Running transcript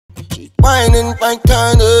whining like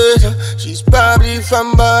Canada. She's probably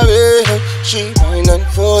from Barbados. She whining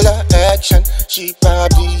full of action. She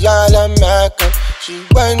probably all American. She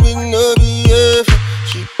whine with no behavior.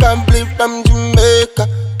 She probably from Jamaica.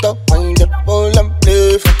 The wine the full and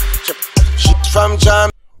playful. She's from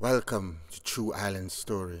Jamaica. Welcome to True Island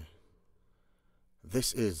Story.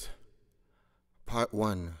 This is part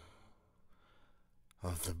 1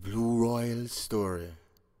 of the Blue Royal story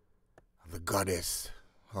of the goddess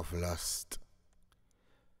of lust.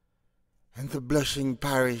 In the blushing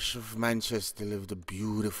parish of Manchester lived a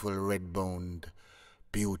beautiful red-boned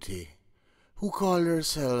beauty who called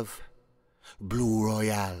herself Blue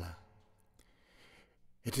Royal.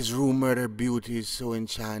 It is rumored her beauty is so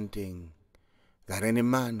enchanting that any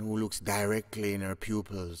man who looks directly in her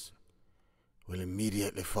pupils will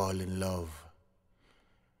immediately fall in love.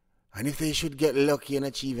 And if they should get lucky and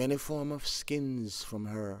achieve any form of skins from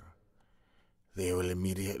her, they will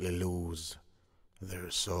immediately lose their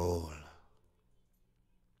soul.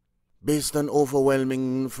 Based on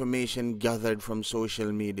overwhelming information gathered from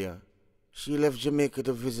social media, she left Jamaica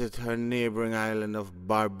to visit her neighboring island of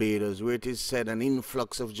Barbados, where it is said an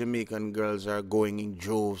influx of Jamaican girls are going in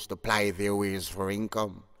droves to ply their ways for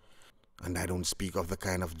income. And I don't speak of the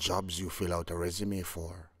kind of jobs you fill out a resume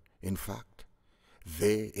for. In fact,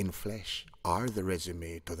 they in flesh are the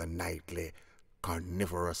resume to the nightly,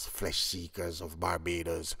 carnivorous flesh seekers of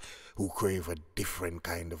Barbados who crave a different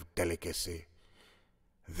kind of delicacy.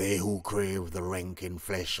 They who crave the ranking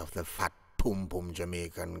flesh of the fat pum-pum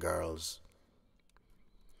Jamaican girls.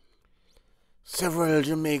 Several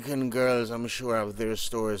Jamaican girls, I'm sure, have their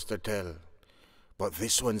stories to tell, but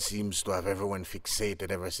this one seems to have everyone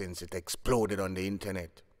fixated ever since it exploded on the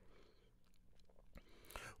internet.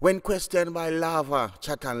 When questioned by Lava,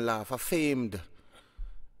 Chat and Laugh, a famed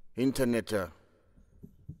interneter,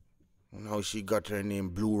 on how she got her name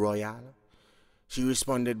Blue Royal, she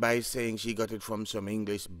responded by saying she got it from some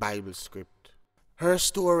English Bible script. Her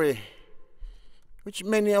story, which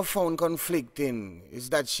many have found conflicting, is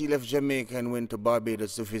that she left Jamaica and went to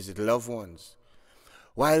Barbados to visit loved ones.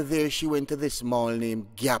 While there, she went to this mall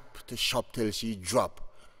named Gap to shop till she dropped.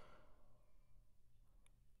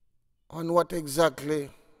 On what exactly?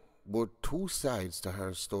 But two sides to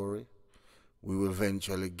her story. We will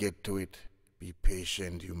eventually get to it. Be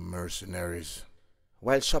patient, you mercenaries.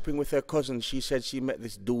 While shopping with her cousin, she said she met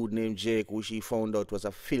this dude named Jake, who she found out was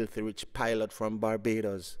a filthy rich pilot from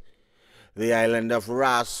Barbados. The island of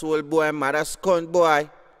Ras, soul boy, mother scunt boy.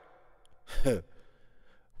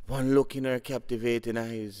 One look in her captivating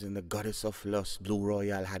eyes and the goddess of lust, Blue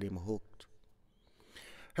Royal, had him hooked.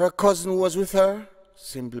 Her cousin who was with her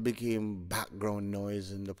simply became background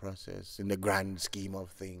noise in the process, in the grand scheme of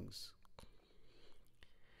things.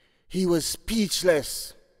 He was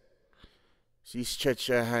speechless. She stretched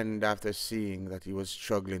her hand after seeing that he was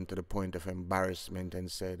struggling to the point of embarrassment and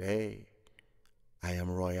said, "Hey, I am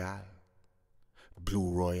Royal,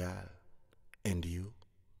 Blue Royal, and you?"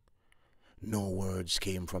 No words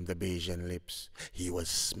came from the Bayesian lips. He was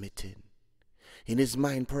smitten. In his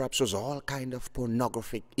mind perhaps was all kind of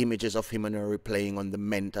pornographic images of him and her replaying on the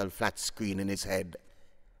mental flat screen in his head.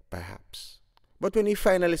 Perhaps. But when he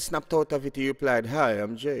finally snapped out of it, he replied, "Hi,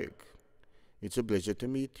 I'm Jake. It's a pleasure to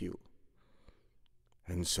meet you."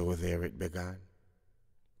 And so there it began.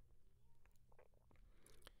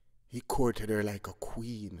 He courted her like a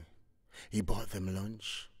queen. He bought them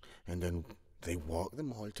lunch, and then they walked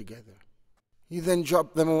them all together. He then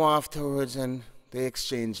dropped them all afterwards, and they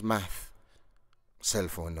exchanged math. Cell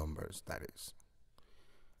phone numbers, that is.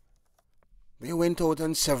 They went out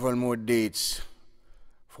on several more dates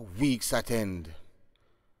for weeks at end,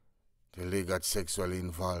 till they got sexually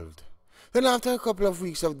involved. Then after a couple of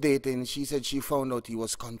weeks of dating, she said she found out he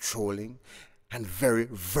was controlling and very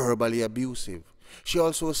verbally abusive. She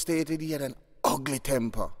also stated he had an ugly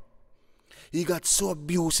temper. He got so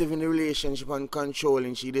abusive in the relationship and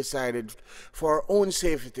controlling, she decided for her own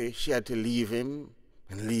safety, she had to leave him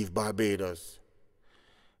and leave Barbados.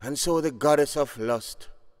 And so the goddess of lust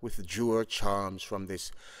withdrew her charms from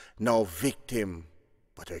this now victim,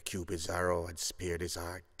 but her Cupid's arrow had speared his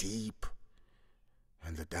heart deep,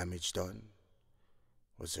 and the damage done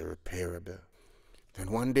was irreparable.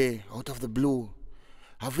 Then one day, out of the blue,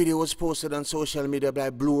 a video was posted on social media by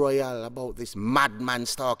Blue Royal about this madman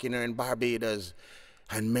stalking her in Barbados,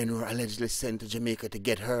 and men were allegedly sent to Jamaica to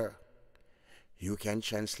get her. You can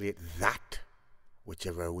translate that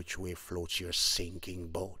whichever which way floats your sinking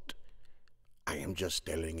boat. I am just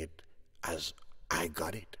telling it as I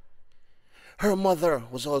got it. Her mother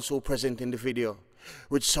was also present in the video,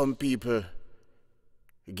 which some people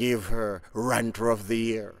gave her ranter of the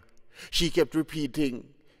year. She kept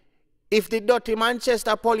repeating, If the dirty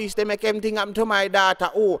Manchester police, they make anything happen to my daughter,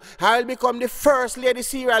 oh, I'll become the first lady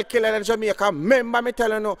serial killer in Jamaica. Remember me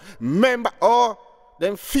telling you, remember, oh,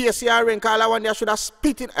 them face your ring, all I want you should have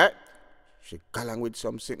spit in her. She got along with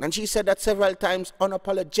something. And she said that several times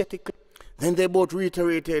unapologetically. Then they both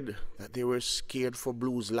reiterated that they were scared for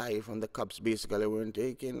Blue's life and the cops basically weren't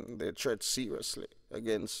taking their threat seriously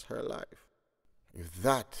against her life. If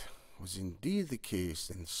that was indeed the case,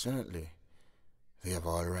 then certainly they have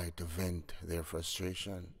all right to vent their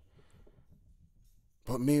frustration.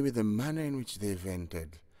 But maybe the manner in which they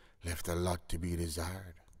vented left a lot to be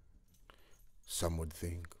desired, some would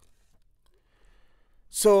think.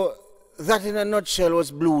 So that in a nutshell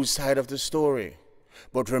was Blue's side of the story.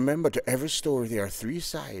 But remember, to every story there are three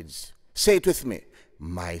sides. Say it with me.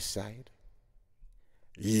 My side,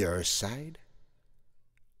 your side,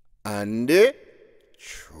 and the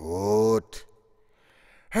truth.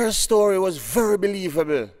 Her story was very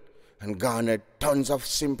believable and garnered tons of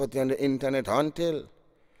sympathy on the internet until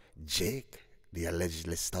Jake, the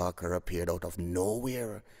allegedly stalker, appeared out of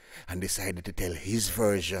nowhere and decided to tell his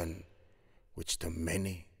version, which to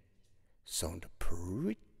many sounded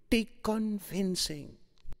pretty convincing.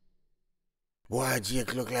 Boy,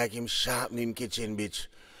 Jake looked like him sharpening kitchen bitch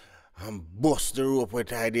and bust the rope with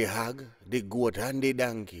the hog, the goat and the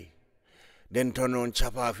donkey. Then turn around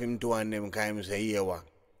chop off him two and them kind of say, yeah, what?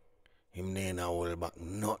 Him ain't a hold back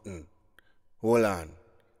nothing. Hold on.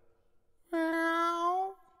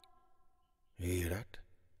 Meow. You hear that?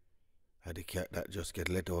 And the cat that just get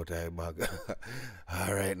let out of her bag.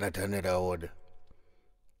 Alright, not another word.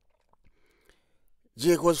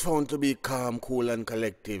 Jake was found to be calm, cool and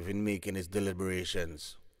collective in making his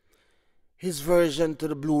deliberations. His version to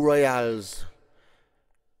the Blue Royals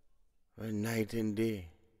were night and day,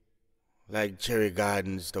 like Cherry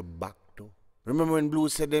Gardens to Bacto. Remember when Blue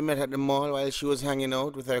said they met at the mall while she was hanging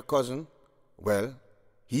out with her cousin? Well,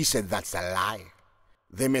 he said that's a lie.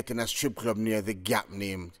 They met in a strip club near the Gap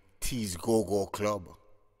named T's Go-Go Club.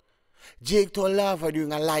 Jake told Lava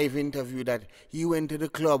during a live interview that he went to the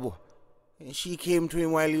club and she came to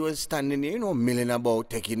him while he was standing there, milling about,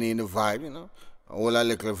 taking in the vibe, all our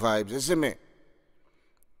little vibes, you see me?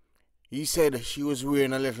 He said she was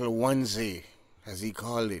wearing a little onesie, as he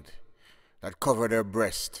called it, that covered her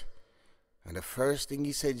breast. And the first thing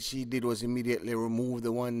he said she did was immediately remove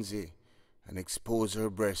the onesie and expose her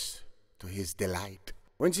breast to his delight.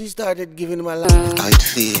 When she started giving him a laugh, I'd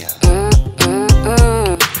feel.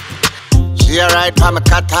 She alright for my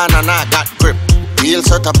katana, nah, got grip.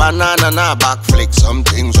 Wheels out a banana, nah, back flick. Some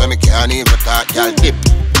things when me can't even talk, y'all dip.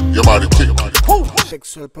 Your body kick.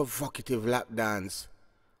 Sexual provocative lap dance.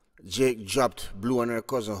 Jake dropped Blue and her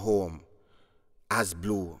cousin home, as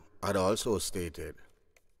Blue had also stated.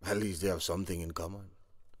 At least they have something in common.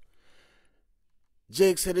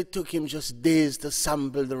 Jake said it took him just days to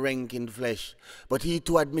sample the ranking flesh, but he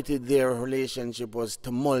too admitted their relationship was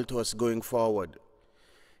tumultuous going forward.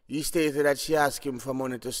 He stated that she asked him for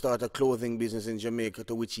money to start a clothing business in Jamaica,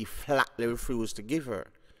 to which he flatly refused to give her.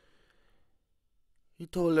 He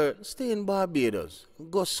told her, stay in Barbados,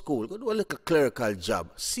 go to school, go do a little clerical job,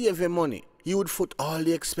 save your money. He would foot all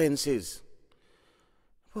the expenses.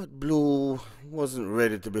 But Blue wasn't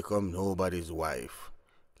ready to become nobody's wife,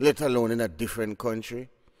 let alone in a different country.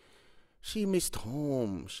 She missed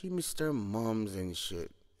home, she missed her moms and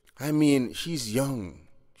shit. I mean, she's young,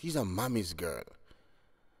 she's a mommy's girl.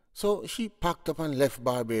 So she packed up and left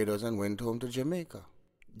Barbados and went home to Jamaica.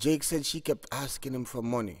 Jake said she kept asking him for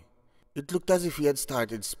money. It looked as if he had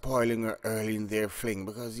started spoiling her early in their fling,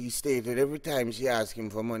 because he stated every time she asked him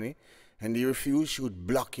for money and he refused, she would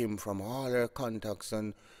block him from all her contacts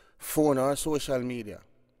on phone or social media.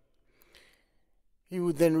 He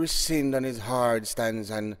would then rescind on his hard stance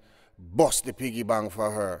and bust the piggy bank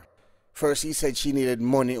for her. First he said she needed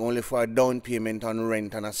money only for a down payment on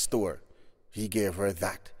rent and a store. He gave her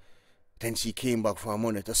that. Then she came back for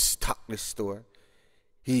money to stock the store.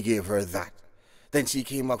 He gave her that. Then she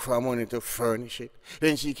came back for money to furnish it.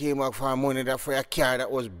 Then she came back for money for a car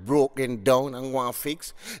that was broken down and want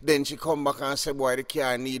fix. Then she come back and said, boy, the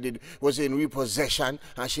car was in repossession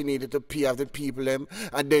and she needed to pay off the people them.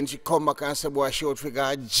 And then she come back and said, boy, she would figure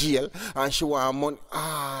out jail and she want money.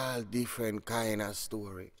 All different kind of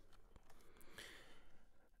story.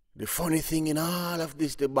 The funny thing in all of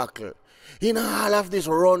this debacle, in all of this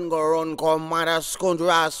run, come mother's country,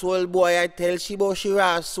 asshole boy, I tell she about she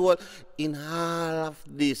asshole. In all of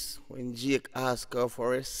this, when Jake asked her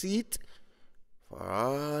for a seat, for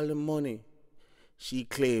all the money, she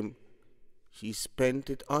claimed she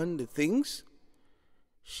spent it on the things.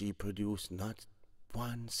 She produced not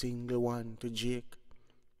one single one to Jake.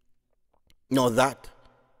 Now that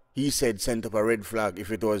he said sent up a red flag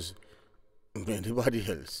if it was anybody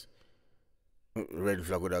else. Red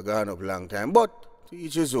flag would have gone up a long time, but to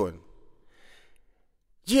each his own.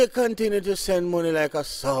 Jay continued to send money like a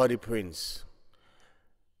Saudi prince.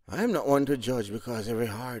 I am not one to judge because every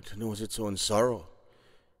heart knows its own sorrow,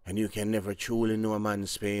 and you can never truly know a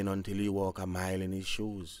man's pain until you walk a mile in his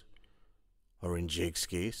shoes. Or in Jake's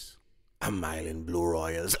case, a mile in Blue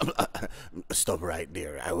Royals. Stop right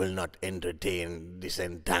there. I will not entertain this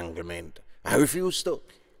entanglement. I refuse to.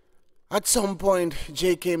 At some point,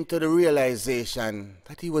 Jake came to the realization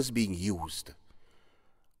that he was being used.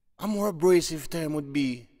 A more abrasive term would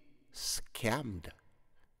be scammed,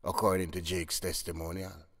 according to Jake's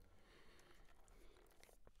testimonial.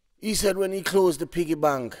 He said when he closed the piggy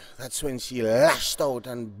bank, that's when she lashed out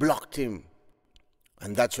and blocked him.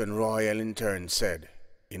 And that's when Royal in turn said,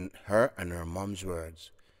 in her and her mom's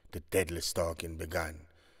words, the deadly stalking began.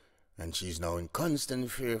 And she's now in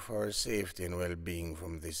constant fear for her safety and well-being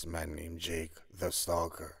from this man named Jake, the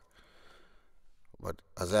stalker. But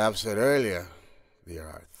as I have said earlier, there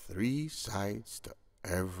are 3 sides to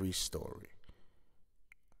every story.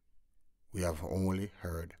 We have only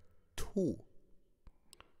heard 2.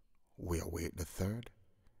 We await the 3rd,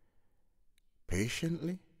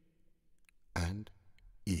 patiently and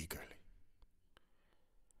eagerly.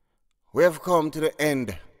 We have come to the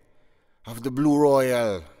end of the Blue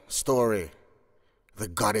Royal story, the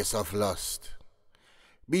Goddess of Lust.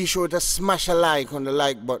 Be sure to smash a like on the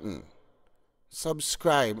like button,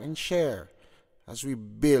 subscribe and share as we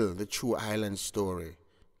build the True Island Story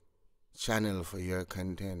channel for your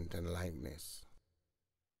content and likeness.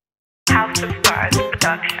 hotthtest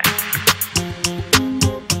production.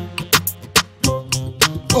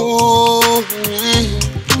 Ooh,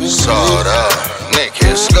 Soda, Nick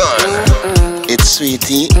is gone. it's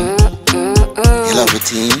Sweetie. You love it,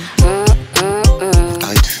 team?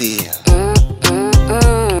 How it feel?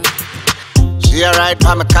 She a ride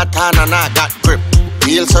for my katana, and I got grip.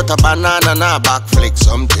 Wheels out a banana, and I backflick.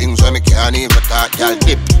 Some things when me can't even talk, y'all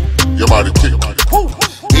dip. Your body tick.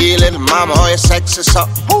 Hey little mama, how you sexy so?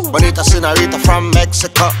 Bonita senorita from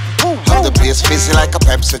Mexico. Have the place fizzy like a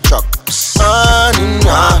Pepsi truck. On and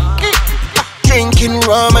on. Drinking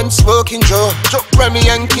rum and smoking Joe. Remy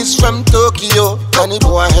and Kiss from Tokyo. Danny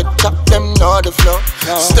boy head top them know the flow.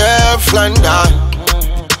 Stir Flanders.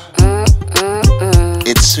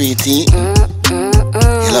 It's Sweetie.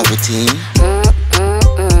 You love it, team?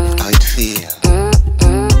 How it feel?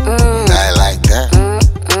 I like that.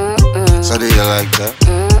 So do you like that?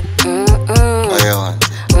 What you want?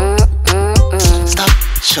 Stop,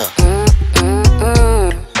 sure.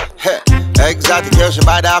 Hey, exotic girl, she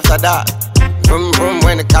bad after that. Vroom vroom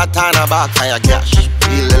when the katana back, fire gash.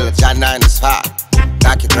 Feel a little Jana in the spot.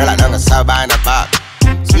 Knock your girl out on the sub in the back.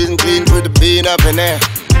 Sweet and clean, put the bean up in there.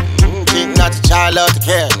 Think not the child out to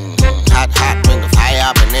care. Hot, hot, bring the fire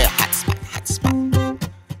up in there. Hot spot, hot spot.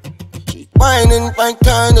 Whining like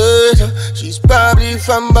Godess, she's probably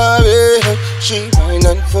from Barbados. She whine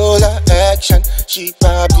and full of action, she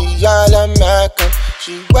probably all American.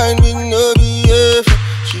 She whine with no behavior,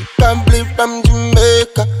 she probably from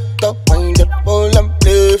Jamaica. The whine the bowl and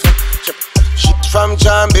playful, she from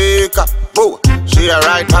Jamaica. Whoa, she a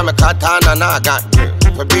ride from a katana, and I got grip.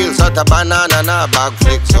 For bills out a banana, and I bag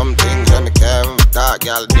flick. Some things when me can't talk,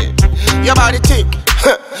 y'all did. Your body tick,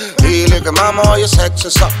 hey little mama, how you sexy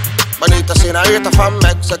so? Bonita senorita from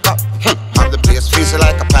Mexico. Have the place fizzy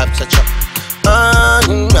like a Pepsi truck.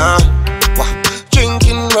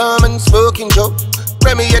 Drinking rum and smoking Joe.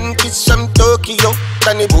 Remy and Kiss from Tokyo.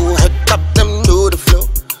 Danny boo head top them do the flow.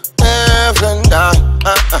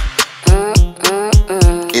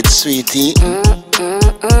 It's Sweetie.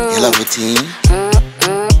 You love it, team?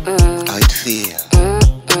 How it feel?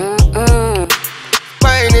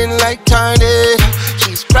 Whining like tornado.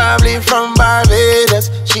 She's probably from Barbados.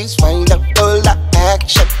 She's wind up all the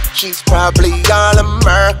action. She's probably all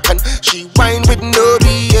American. She whine with no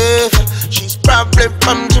behavior. She's probably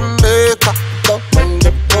from Jamaica. The wind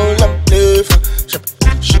up all and playful.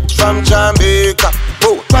 She's from Jamaica.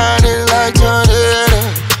 Oh, whining like tornado.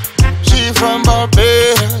 She from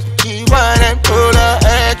Barbados. She whine and full of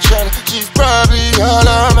action. She's probably all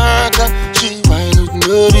American. She whine with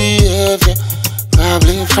no behavior.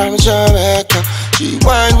 Probably from Jamaica. She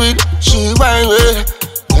whine with.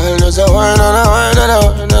 Girl does a whine and a whine and a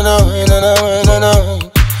whine and a whine and a whine and a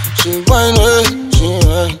whine. She whine with.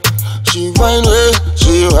 She whine with.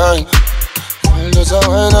 Girl does a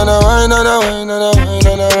whine and a whine and a whine and a whine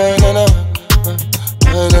and a whine and a whine and a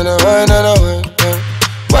whine and a whine and a whine.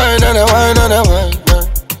 Whine and a whine and a whine.